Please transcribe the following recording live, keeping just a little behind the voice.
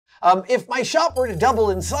If my shop were to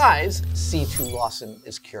double in size, C2 Lawson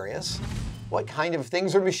is curious, what kind of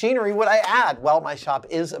things or machinery would I add? Well, my shop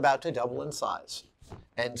is about to double in size.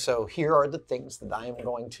 And so here are the things that I am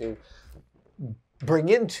going to bring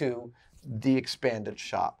into the expanded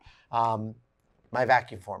shop. My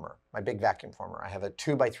vacuum former, my big vacuum former. I have a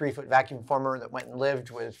 2x3 foot vacuum former that went and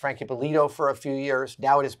lived with Frankie Polito for a few years.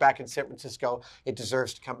 Now it is back in San Francisco. It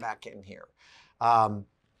deserves to come back in here. I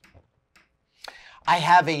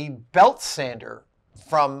have a belt sander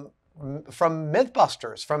from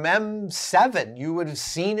Mythbusters, from M7. You would have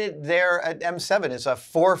seen it there at M7. It's a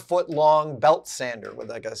 4-foot long belt sander with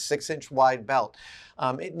like a 6-inch wide belt.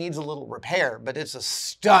 It needs a little repair, but it's a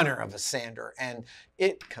stunner of a sander, and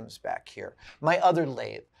it comes back here. My other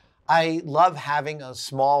lathe. I love having a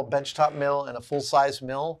small benchtop mill and a full-size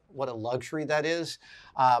mill. What a luxury that is.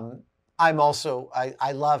 I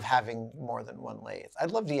love having more than one lathe. I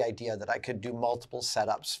love the idea that I could do multiple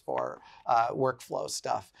setups for workflow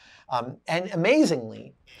stuff. And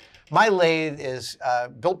amazingly, my lathe is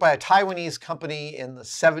built by a Taiwanese company in the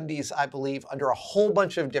 70s, I believe, under a whole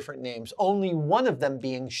bunch of different names, only one of them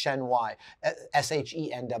being Shenwai,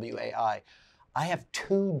 S-H-E-N-W-A-I. I have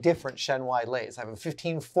 2 different Shenwai lathes. I have a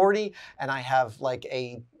 1540 and I have like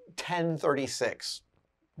a 1036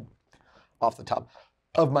 off the top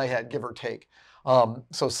of my head, give or take.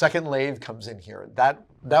 So second lathe comes in here. That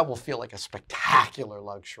will feel like a spectacular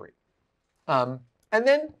luxury. And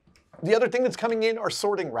then the other thing that's coming in are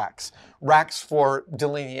sorting racks. Racks for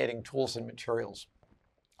delineating tools and materials.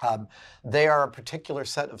 They are a particular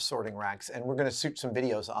set of sorting racks, and we're going to shoot some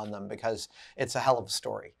videos on them because it's a hell of a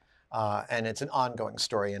story. And it's an ongoing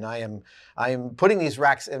story, and I am putting these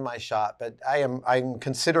racks in my shop, but I'm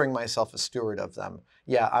considering myself a steward of them.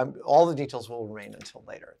 Yeah, all the details will remain until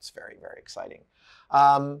later. It's very, very exciting.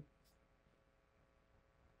 Oh,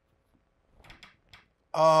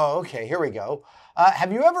 okay, here we go.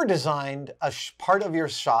 Have you ever designed a part of your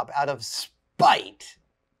shop out of spite?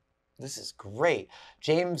 This is great.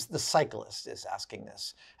 James the Cyclist is asking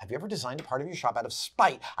this. Have you ever designed a part of your shop out of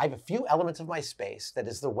spite? I have a few elements of my space that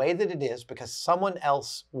is the way that it is because someone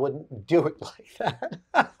else wouldn't do it like that.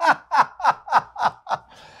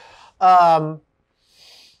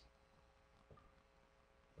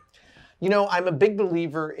 You know, I'm a big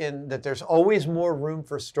believer in that there's always more room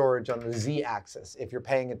for storage on the Z-axis if you're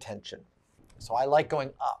paying attention. So I like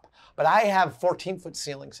going up. But I have 14-foot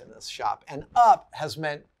ceilings in this shop, and up has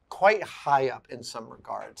meant quite high up in some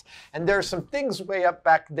regards. And there are some things way up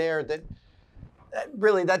back there that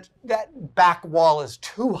really, that back wall is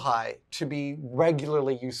too high to be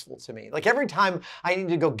regularly useful to me. Like every time I need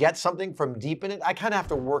to go get something from deep in it, I kind of have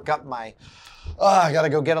to work up my, I got to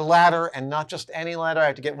go get a ladder, and not just any ladder. I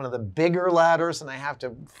have to get one of the bigger ladders, and I have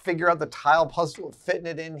to figure out the tile puzzle of fitting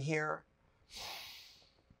it in here.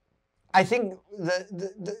 I think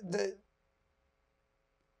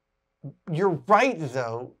you're right,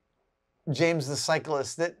 though, James the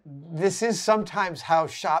Cyclist, that this is sometimes how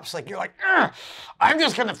shops, like, you're like, I'm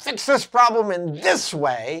just going to fix this problem in this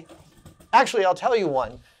way. Actually, I'll tell you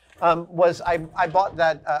one. I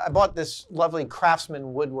bought this lovely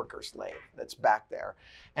Craftsman woodworker's lathe that's back there.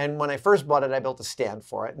 And when I first bought it, I built a stand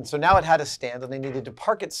for it. And so now it had a stand and I needed to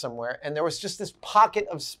park it somewhere. And there was just this pocket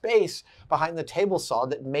of space behind the table saw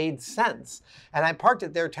that made sense. And I parked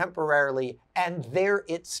it there temporarily, and there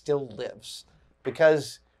it still lives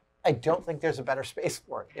because I don't think there's a better space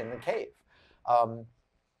for it in the cave.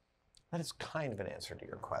 That is kind of an answer to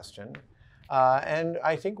your question. And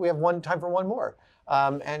I think we have time for one more.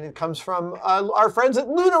 And it comes from our friends at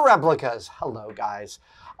Luna Replicas. Hello, guys.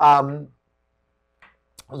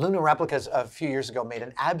 Luna Replicas a few years ago made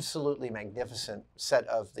an absolutely magnificent set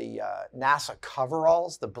of the NASA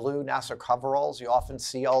coveralls, the blue NASA coveralls. You often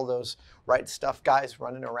see all those Right Stuff guys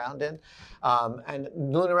running around in. And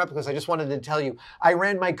Luna Replicas, I just wanted to tell you, I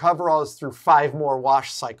ran my coveralls through 5 more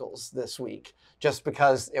wash cycles this week just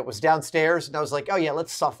because it was downstairs, and I was like, oh yeah,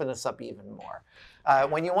 let's soften this up even more.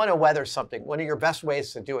 When you want to weather something, one of your best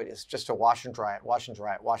ways to do it is just to wash and dry it, wash and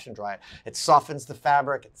dry it, wash and dry it. It softens the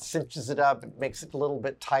fabric, it cinches it up, it makes it a little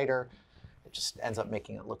bit tighter. It just ends up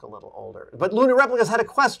making it look a little older. But Luna Replicas had a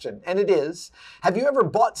question, and it is, have you ever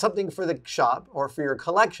bought something for the shop or for your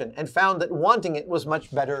collection and found that wanting it was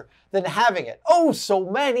much better than having it? Oh, so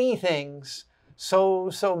many things. So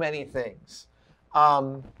many things.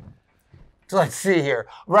 So let's see here.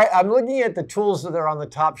 Right, I'm looking at the tools that are on the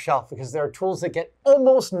top shelf because there are tools that get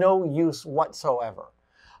almost no use whatsoever.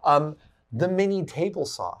 The mini table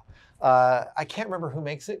saw. I can't remember who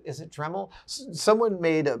makes it. Is it Dremel? Someone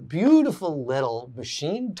made a beautiful little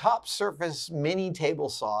machine top surface mini table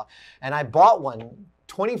saw, and I bought one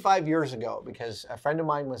 25 years ago because a friend of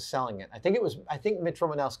mine was selling it. I think Mitch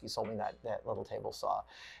Romanowski sold me that little table saw.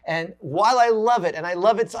 And while I love it and I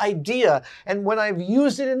love its idea, and when I've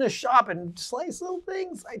used it in a shop and sliced little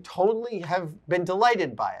things, I totally have been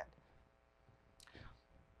delighted by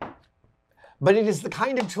it. But it is the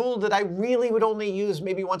kind of tool that I really would only use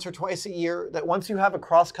maybe once or twice a year, that once you have a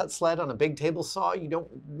crosscut sled on a big table saw, you don't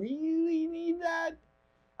really need that.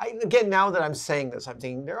 Again, now that I'm saying this, I'm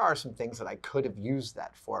thinking there are some things that I could have used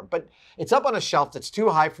that for, but it's up on a shelf that's too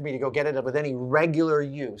high for me to go get it with any regular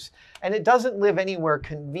use. And it doesn't live anywhere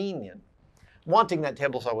convenient. Wanting that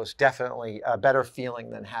table saw was definitely a better feeling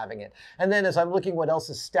than having it. And then as I'm looking what else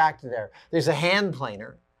is stacked there, there's a hand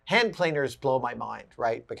planer. Hand planers blow my mind,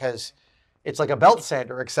 right? Because it's like a belt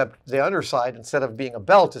sander, except the underside, instead of being a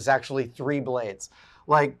belt, is actually 3 blades.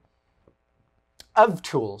 Like, of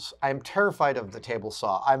tools, I'm terrified of the table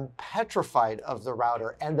saw. I'm petrified of the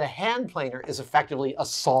router. And the hand planer is effectively a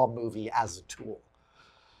saw movie as a tool.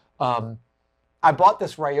 I bought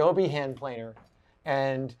this Ryobi hand planer,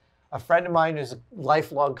 and a friend of mine who's a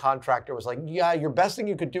lifelong contractor was like, yeah, your best thing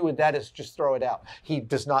you could do with that is just throw it out. He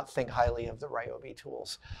does not think highly of the Ryobi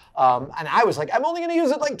tools. And I was like, I'm only going to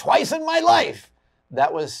use it like twice in my life.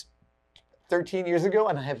 That was 13 years ago,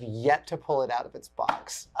 and I have yet to pull it out of its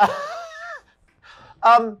box.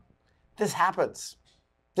 This happens.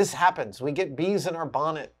 This happens. We get bees in our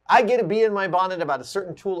bonnet. I get a bee in my bonnet about a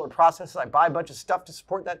certain tool or process. I buy a bunch of stuff to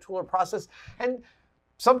support that tool or process, and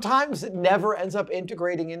sometimes it never ends up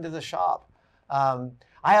integrating into the shop. I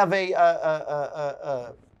have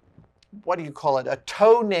what do you call it? A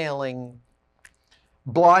toe-nailing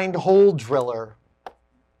blind hole driller.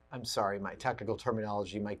 I'm sorry, my technical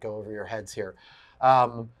terminology might go over your heads here.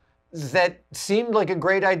 That seemed like a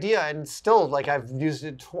great idea, and still, like, I've used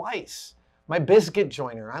it twice. My biscuit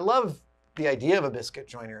joiner. I love the idea of a biscuit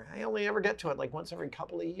joiner. I only ever get to it like once every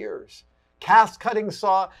couple of years. Cast cutting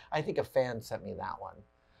saw. I think a fan sent me that one.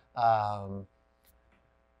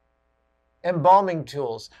 Embalming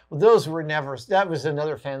tools. Well, those were never, that was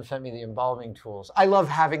another fan sent me the embalming tools. I love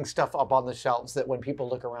having stuff up on the shelves that when people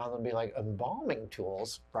look around and be like, embalming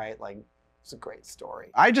tools, right? Like, it's a great story.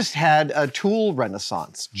 I just had a tool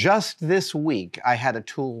renaissance. Just this week, I had a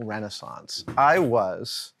tool renaissance. I'm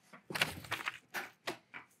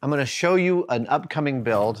gonna show you an upcoming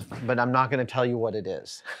build, but I'm not gonna tell you what it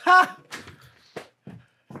is.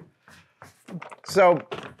 So,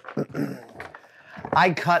 I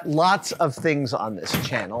cut lots of things on this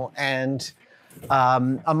channel, and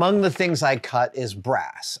among the things I cut is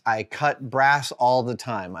brass. I cut brass all the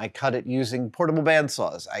time. I cut it using portable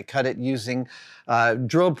bandsaws. I cut it using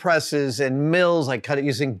drill presses and mills. I cut it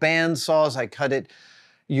using band saws. I cut it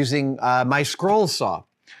using my scroll saw.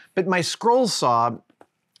 But my scroll saw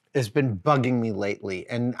has been bugging me lately,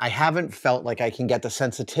 and I haven't felt like I can get the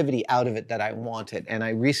sensitivity out of it that I wanted. And I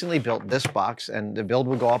recently built this box, and the build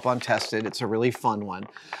will go up on Tested. It's a really fun one.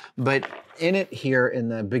 But in it here, in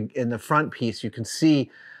the front piece, you can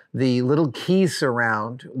see the little key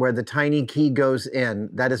surround where the tiny key goes in.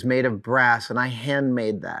 That is made of brass, and I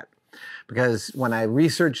handmade that. Because when I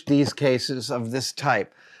researched these cases of this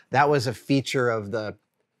type, that was a feature of the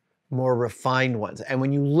more refined ones. And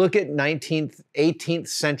when you look at 19th, 18th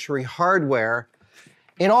century hardware,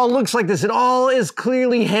 it all looks like this. It all is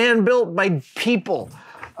clearly hand-built by people.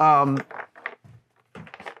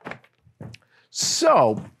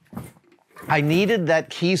 So I needed that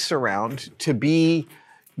key surround to be,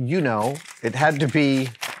 you know, it had to be,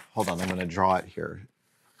 hold on, I'm gonna draw it here.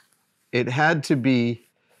 It had to be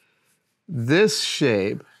this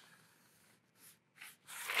shape.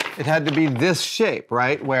 It had to be this shape,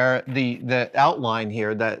 right? Where the outline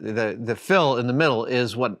here, the fill in the middle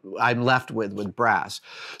is what I'm left with brass.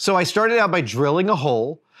 So I started out by drilling a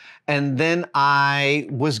hole, and then I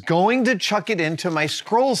was going to chuck it into my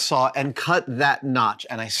scroll saw and cut that notch.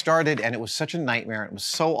 And I started, and it was such a nightmare. It was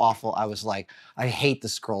so awful. I was like, I hate the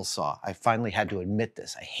scroll saw. I finally had to admit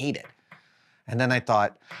this. I hate it. And then I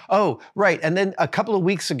thought, oh, right. And then a couple of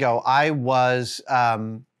weeks ago, I was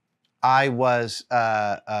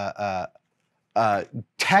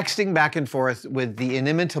texting back and forth with the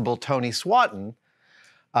inimitable Tony Swatton,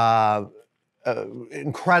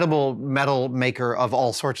 incredible metal maker of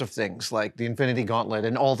all sorts of things, like the Infinity Gauntlet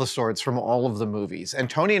and all the swords from all of the movies. And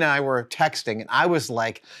Tony and I were texting, and I was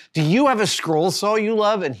like, do you have a scroll saw you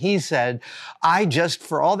love? And he said, I just,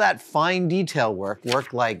 for all that fine detail work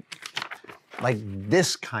like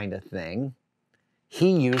this kind of thing,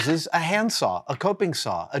 he uses a handsaw, a coping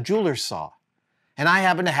saw, a jeweler's saw. And I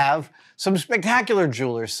happen to have some spectacular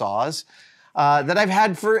jeweler's saws. that I've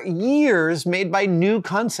had for years, made by New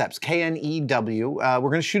Concepts, K-N-E-W. We're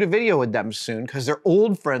going to shoot a video with them soon because they're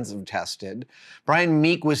old friends of Tested. Brian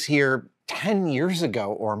Meek was here 10 years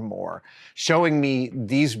ago or more, showing me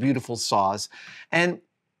these beautiful saws. And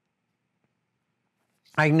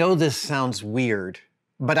I know this sounds weird,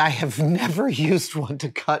 but I have never used one to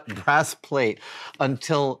cut brass plate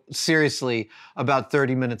until, seriously, about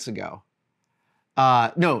 30 minutes ago.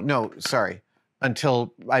 Sorry.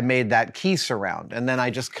 Until I made that key surround. And then I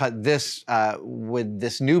just cut this with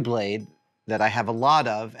this new blade that I have a lot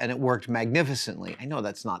of, and it worked magnificently. I know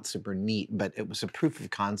that's not super neat, but it was a proof of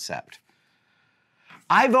concept.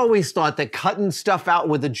 I've always thought that cutting stuff out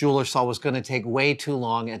with a jeweler saw was going to take way too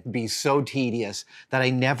long and be so tedious that I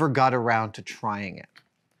never got around to trying it,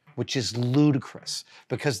 which is ludicrous.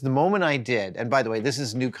 Because the moment I did, and by the way, this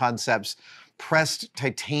is New Concepts pressed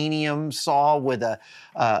titanium saw with a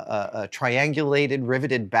triangulated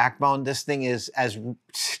riveted backbone. This thing is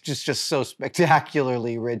just so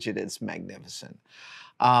spectacularly rigid. It's magnificent.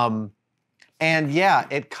 And yeah,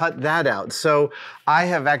 it cut that out. So I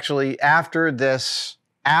have actually, after this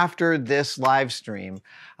live stream,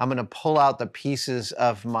 I'm going to pull out the pieces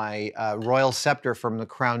of my Royal Scepter from the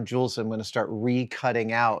Crown Jewels. I'm going to start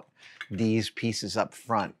recutting out these pieces up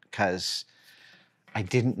front because I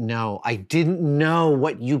didn't know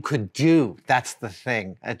what you could do. That's the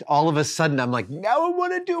thing. And all of a sudden, I'm like, now I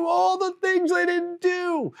want to do all the things I didn't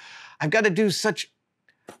do. I've got to do such...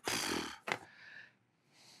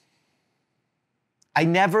 I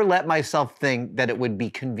never let myself think that it would be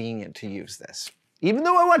convenient to use this. Even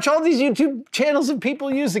though I watch all these YouTube channels of people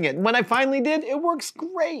using it. And when I finally did, it works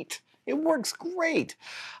great. It works great.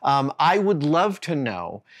 I would love to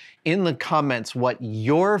know in the comments what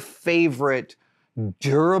your favorite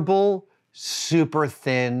durable, super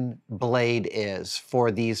thin blade is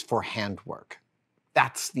for handwork.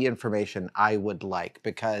 That's the information I would like,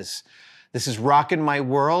 because this is rocking my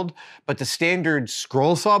world, but the standard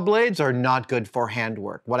scroll saw blades are not good for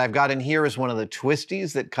handwork. What I've got in here is one of the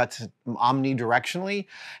twisties that cuts omnidirectionally,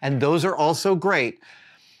 and those are also great.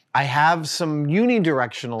 I have some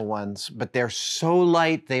unidirectional ones, but they're so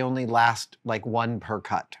light, they only last like one per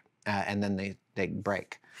cut, and then they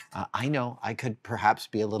break. I know I could perhaps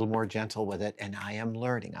be a little more gentle with it, and I am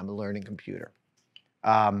learning. I'm a learning computer.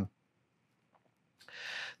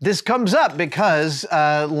 This comes up because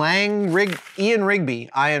Ian Rigby,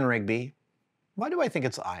 why do I think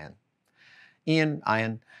it's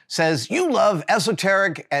Ian, says, you love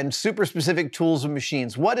esoteric and super specific tools and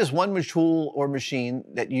machines. What is one tool or machine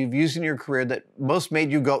that you've used in your career that most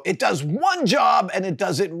made you go, it does one job and it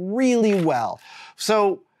does it really well?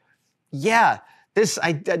 So, yeah.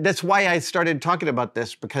 That's why I started talking about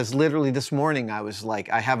this, because literally this morning I was like,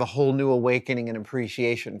 I have a whole new awakening and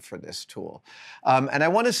appreciation for this tool. And I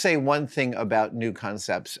want to say one thing about New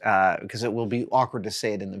Concepts, because it will be awkward to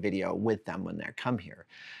say it in the video with them when they come here,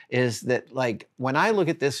 is that like when I look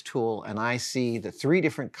at this tool and I see the 3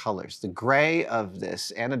 different colors, the gray of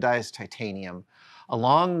this anodized titanium,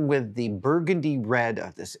 along with the burgundy red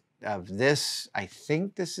of this, I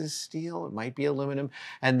think this is steel, it might be aluminum,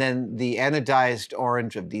 and then the anodized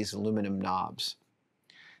orange of these aluminum knobs.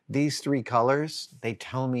 These 3 colors, they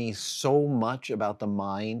tell me so much about the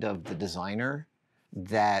mind of the designer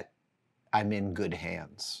that I'm in good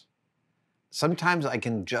hands. Sometimes I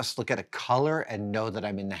can just look at a color and know that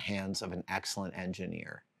I'm in the hands of an excellent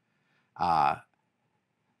engineer.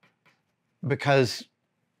 Because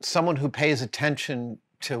someone who pays attention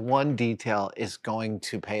to one detail is going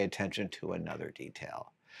to pay attention to another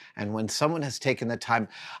detail. And when someone has taken the time,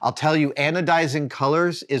 I'll tell you, anodizing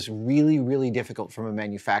colors is really, really difficult from a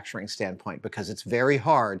manufacturing standpoint because it's very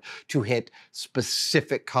hard to hit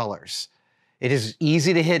specific colors. It is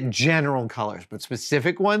easy to hit general colors, but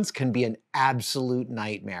specific ones can be an absolute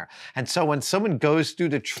nightmare. And so when someone goes through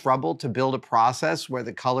the trouble to build a process where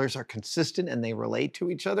the colors are consistent and they relate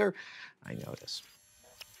to each other, I notice.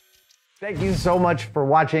 Thank you so much for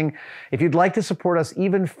watching. If you'd like to support us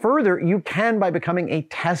even further, you can by becoming a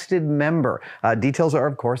Tested member. Details are,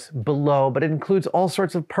 of course, below, but it includes all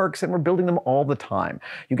sorts of perks, and we're building them all the time.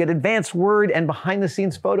 You get advanced word and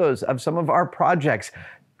behind-the-scenes photos of some of our projects.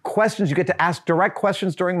 Questions, you get to ask direct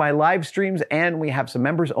questions during my live streams, and we have some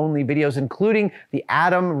members-only videos, including the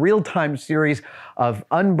Adam real-time series of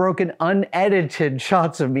unbroken, unedited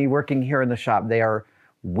shots of me working here in the shop. They are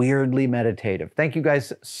weirdly meditative. Thank you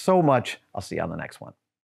guys so much. I'll see you on the next one.